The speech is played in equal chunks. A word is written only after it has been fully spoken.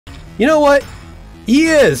You know what? He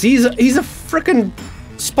is. He's a frickin'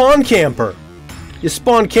 spawn camper. You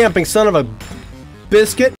spawn camping son of a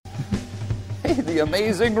biscuit. Hey, the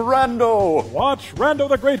amazing Rando! Watch Rando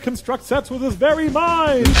the Great construct sets with his very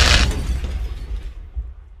mind!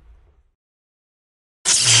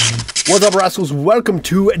 What's up, rascals? Welcome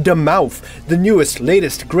to the Mouf, the newest,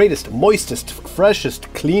 latest, greatest, moistest,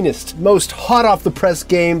 freshest, cleanest, most hot off the press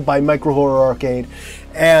game by Micro Horror Arcade.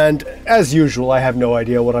 And as usual, I have no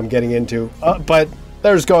idea what I'm getting into, but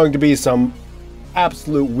there's going to be some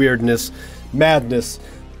absolute weirdness, madness,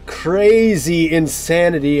 crazy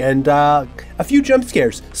insanity, and a few jump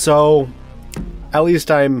scares. So at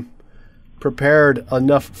least I'm prepared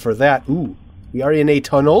enough for that. Ooh, we are in a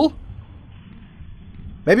tunnel?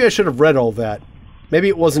 Maybe I should have read all that. Maybe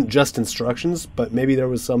it wasn't just instructions, but maybe there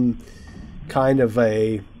was some kind of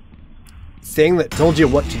a thing that told you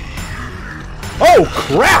what to... Oh,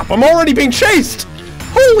 crap! I'm already being chased!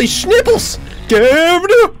 Holy schnipples!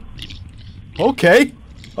 Okay.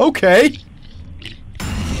 Okay.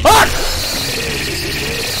 Ah!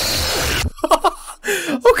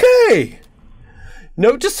 Okay.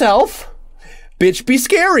 Note to self. Bitch be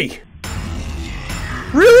scary.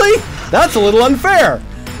 Really? That's a little unfair.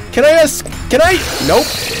 Can I ask... Can I... Nope.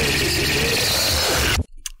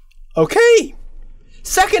 Okay.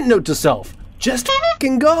 Second note to self. Just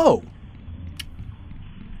f***ing go.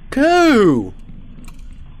 Go.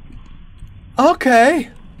 Okay.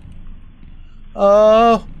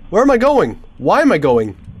 Where am I going? Why am I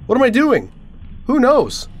going? What am I doing? Who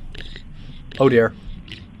knows? Oh dear.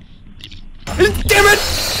 Damn it!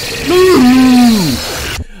 Ooh.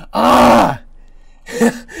 Ah!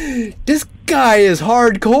 This guy is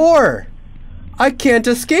hardcore. I can't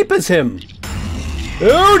escape as him.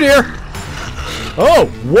 Oh dear. Oh,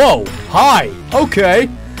 whoa. Hi. Okay.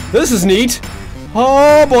 This is neat.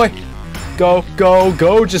 Oh boy. Go, go,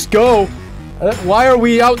 go. Just go. Why are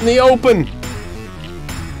we out in the open?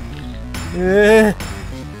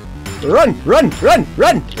 Run, run, run,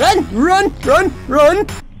 run, run, run, run, run.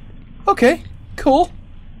 Okay, cool.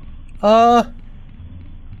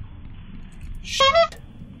 Shit.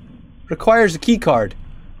 Requires a key card.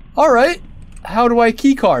 All right. How do I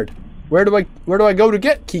key card? Where do I go to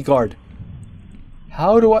get key card?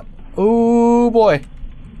 How do I? Oh boy.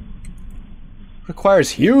 Requires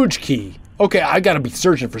huge key. Okay, I gotta be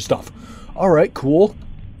searching for stuff. All right, cool,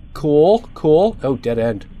 cool, cool. Oh, dead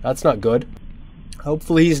end. That's not good.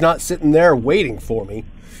 Hopefully he's not sitting there waiting for me.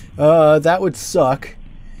 That would suck.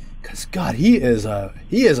 Cause God, he is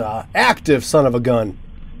a active son of a gun,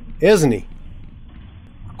 isn't he?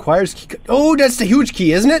 Requires key. Oh, that's the huge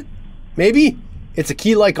key, isn't it? Maybe it's a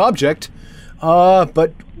key-like object.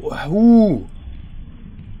 But ooh,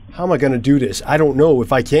 how am I gonna do this? I don't know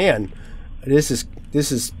if I can. This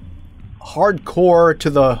is hardcore to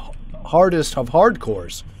the hardest of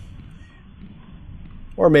hardcores.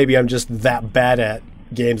 Or maybe I'm just that bad at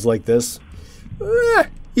games like this.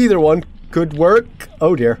 Either one could work.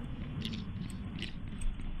 Oh dear.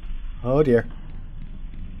 Oh dear.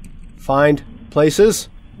 Find places.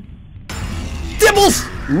 Dibbles!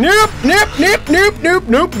 Nope, nope, nope, nope, nope,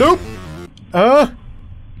 nope, nope.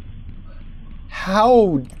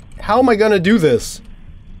 How am I gonna do this?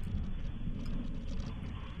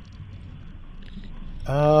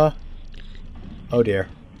 Oh dear.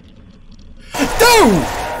 No!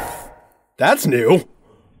 That's new.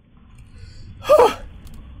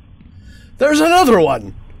 There's another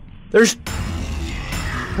one. There's...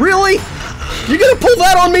 Really? You're gonna pull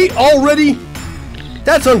that on me already?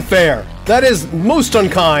 That's unfair. That is most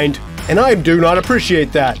unkind, and I do not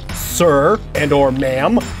appreciate that, sir and or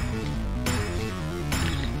ma'am.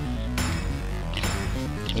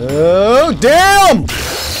 Oh, damn!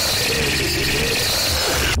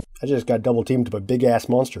 I just got double teamed by big ass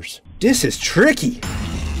monsters. This is tricky.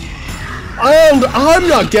 And I'm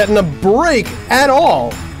not getting a break at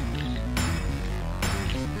all.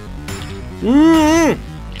 You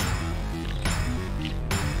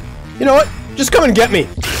know what? Just come and get me.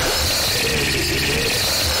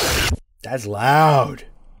 That's loud.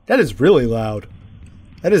 That is really loud.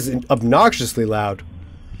 That is obnoxiously loud.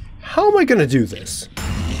 How am I gonna do this?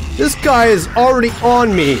 This guy is already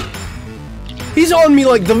on me. He's on me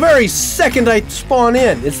like the very second I spawn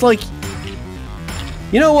in. It's like,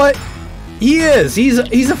 you know what? He is. He's a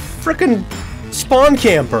frickin' spawn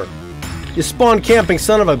camper. You spawn camping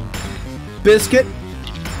son of a biscuit.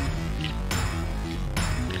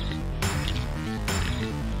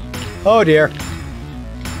 Oh dear.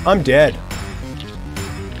 I'm dead.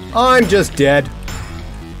 I'm just dead.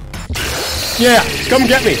 Yeah, come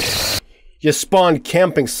get me. You spawn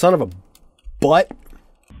camping son of a butt.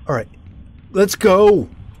 Alright. Let's go.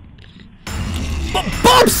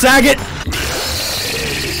 Bob Saget!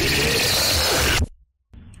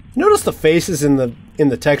 Notice the faces in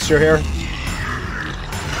the texture here?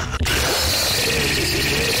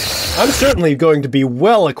 I'm certainly going to be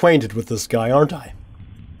well acquainted with this guy, aren't I?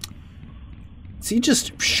 He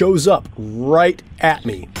just shows up right at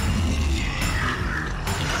me.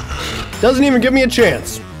 Doesn't even give me a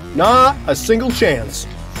chance. Not a single chance.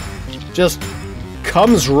 Just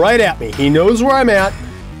comes right at me. He knows where I'm at.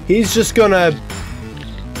 He's just gonna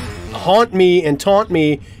haunt me and taunt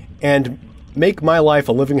me and make my life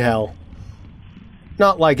a living hell.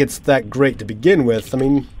 Not like it's that great to begin with. I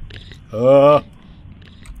mean, oh,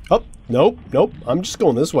 nope, nope. I'm just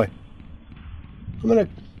going this way. I'm gonna...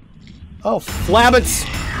 Oh, flabbits!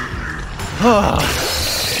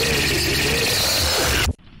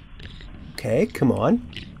 Okay, come on.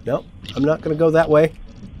 No, I'm not gonna go that way.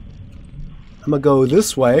 I'm gonna go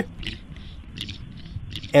this way.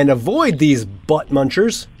 And avoid these butt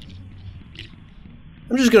munchers.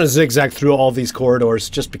 I'm just gonna zigzag through all these corridors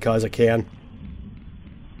just because I can.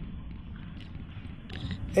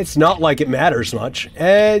 It's not like it matters much.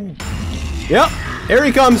 And... yep, here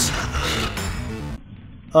he comes!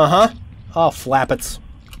 Uh-huh. Oh, flappets.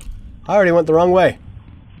 I already went the wrong way.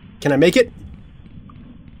 Can I make it?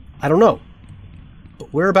 I don't know.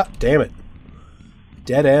 But we're about... damn it.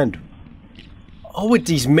 Dead end. Oh, with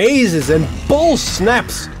these mazes and bull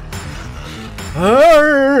snaps!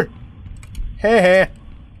 Heh heh.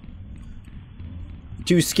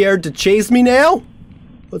 Too scared to chase me now?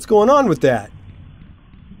 What's going on with that?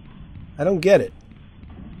 I don't get it.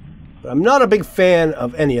 But I'm not a big fan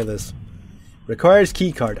of any of this. Requires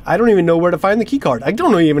keycard. I don't even know where to find the keycard. I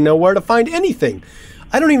don't even know where to find anything.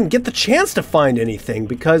 I don't even get the chance to find anything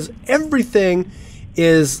because everything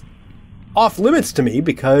is off limits to me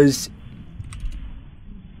because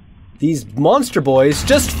these monster boys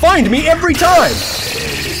just find me every time.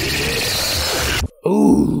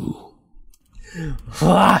 Ooh.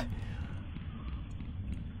 Ah.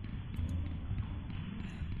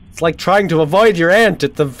 It's like trying to avoid your aunt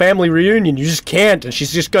at the family reunion. You just can't, and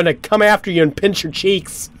she's just gonna come after you and pinch your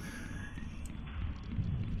cheeks.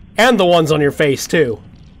 And the ones on your face, too.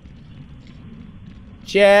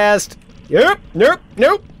 Just... Nope, nope,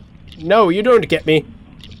 nope. No, you don't get me.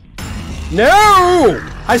 No!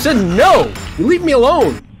 I said no! You leave me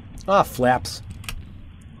alone! Ah, flaps.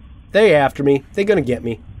 They after me. They gonna get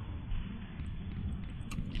me.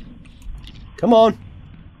 Come on.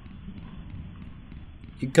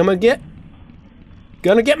 You gonna get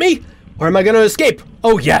me? Or am I gonna escape?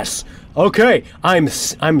 Oh yes. Okay. I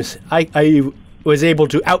was able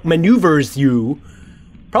to outmaneuver you.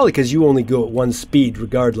 Probably because you only go at one speed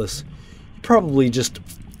regardless. Probably just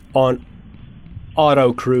on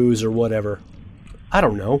auto cruise or whatever. I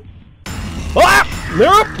don't know. Ah!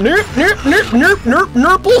 Nerp! Nerp! Nerp! Nerp! Nerp! Nerp!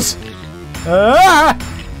 Nerples! Ah!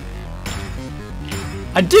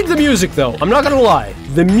 I dig the music though, I'm not gonna lie.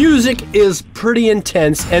 The music is pretty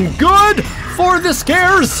intense and good for the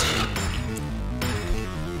scares!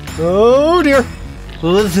 Oh dear.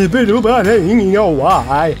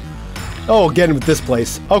 Why? Oh, again with this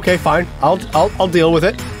place. Okay, fine. I'll deal with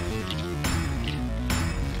it.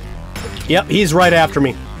 Yep, he's right after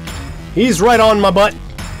me. He's right on my butt.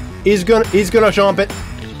 He's gonna chomp it.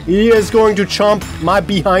 He is going to chomp my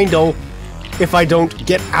behind-o if I don't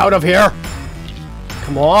get out of here.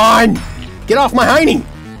 Come on! Get off my hiney!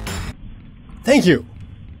 Thank you!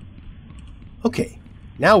 Okay,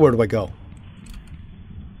 now where do I go?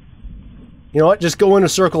 You know what? Just go in a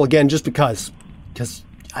circle again just because. Because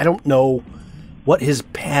I don't know what his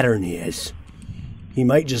pattern is. He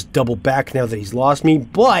might just double back now that he's lost me,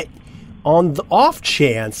 but on the off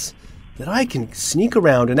chance that I can sneak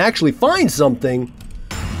around and actually find something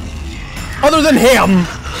other than him!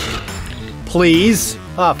 Please?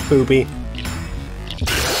 Ah, poopy.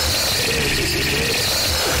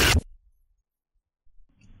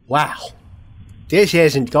 Wow, this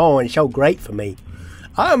isn't going so great for me.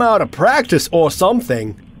 I'm out of practice or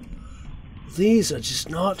something. These are just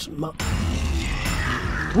not my...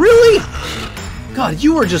 Really? God,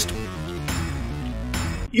 you are just...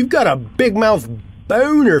 You've got a big mouth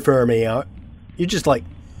boner for me. You're just like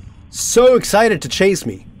so excited to chase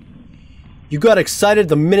me. You got excited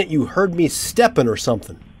the minute you heard me stepping or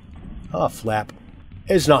something. Oh, flap.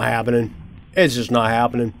 It's not happening. It's just not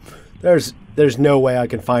happening. There's no way I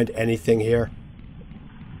can find anything here.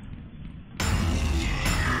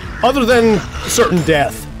 Other than certain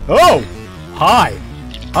death. Oh! Hi!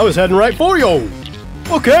 I was heading right for you!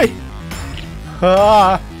 Okay!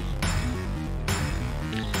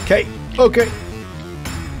 Okay, okay.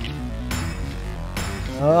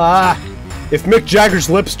 If Mick Jagger's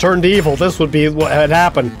lips turned evil, this would be what had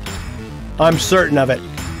happened. I'm certain of it.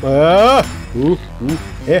 Ooh.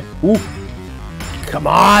 Come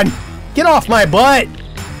on! Get off my butt!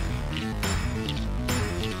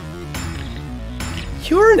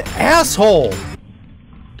 You're an asshole!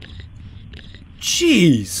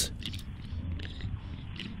 Jeez.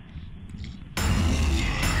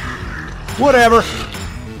 Whatever.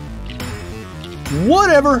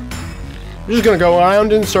 Whatever. We're just gonna go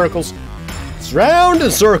around in circles. It's round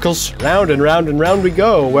in circles. Round and round and round we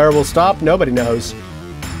go. Where we'll stop, nobody knows.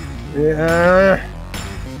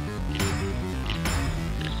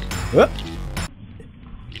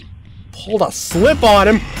 Pulled a slip on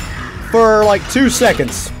him for like 2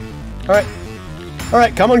 seconds. Alright.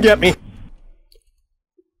 Alright, come and get me.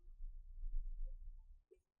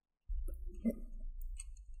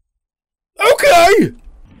 Okay!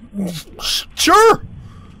 Sure!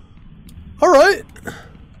 Alright.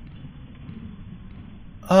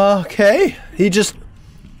 Okay. He just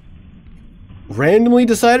randomly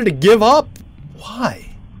decided to give up?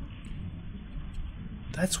 Why?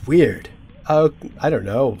 That's weird. I don't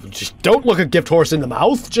know. Just don't look a gift horse in the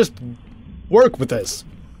mouth. Just work with this.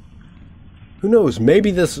 Who knows?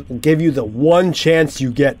 Maybe this will give you the one chance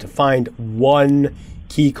you get to find one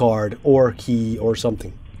key card or key or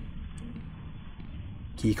something.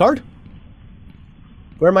 Key card?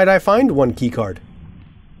 Where might I find one key card?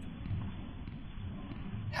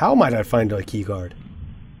 How might I find a key card?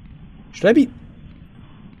 Should I be...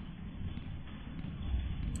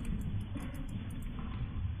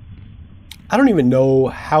 I don't even know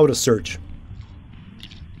how to search.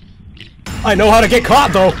 I know how to get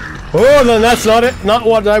caught, though. Oh, then that's not it. Not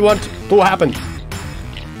what I want to happen.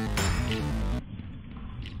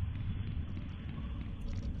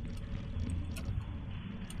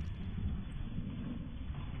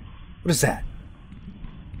 What is that?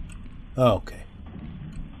 Oh, okay.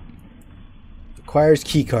 Requires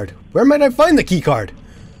keycard. Where might I find the keycard?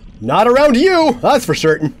 Not around you, that's for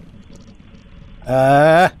certain.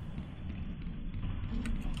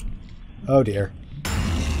 Oh dear.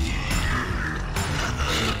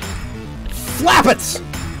 Flappets!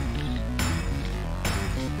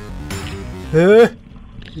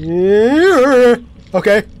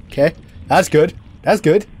 Okay, okay. That's good. That's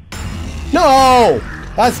good. No!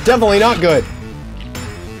 That's definitely not good.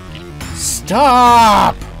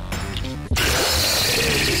 Stop!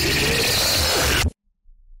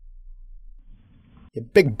 You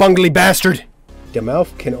big bungly bastard! The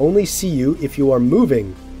mouth can only see you if you are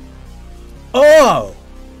moving. Oh!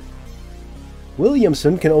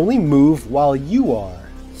 Williamson can only move while you are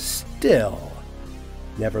still.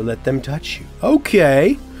 Never let them touch you.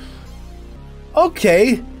 Okay.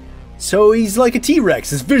 Okay. So he's like a T-Rex.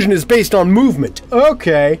 His vision is based on movement.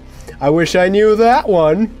 Okay. I wish I knew that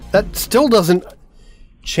one. That still doesn't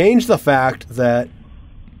change the fact that...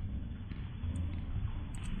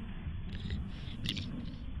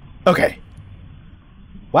 Okay.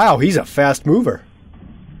 Wow, he's a fast mover.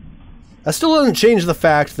 That still doesn't change the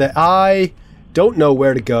fact that I don't know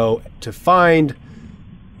where to go to find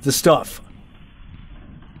the stuff.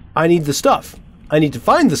 I need the stuff. I need to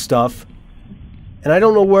find the stuff, and I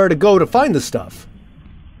don't know where to go to find the stuff.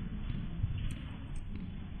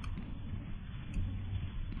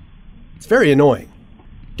 It's very annoying.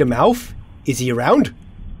 The mouth? Is he around?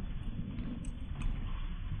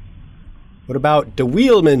 What about the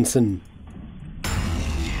Wheelmanson?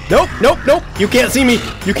 Nope, nope, nope. You can't see me.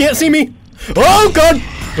 You can't see me. Oh, God.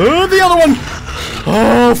 Oh, the other one.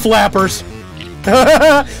 Oh, flappers.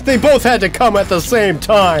 They both had to come at the same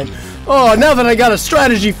time. Oh, now that I got a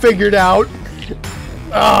strategy figured out.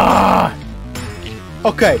 Ah.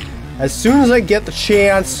 Okay. As soon as I get the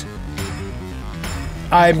chance,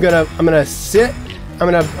 I'm gonna sit. Oh,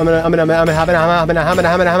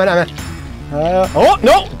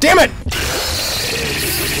 no. Damn it.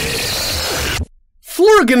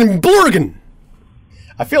 Flurgan and Blurgan!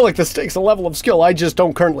 I feel like this takes a level of skill I just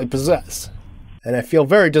don't currently possess. And I feel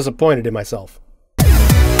very disappointed in myself.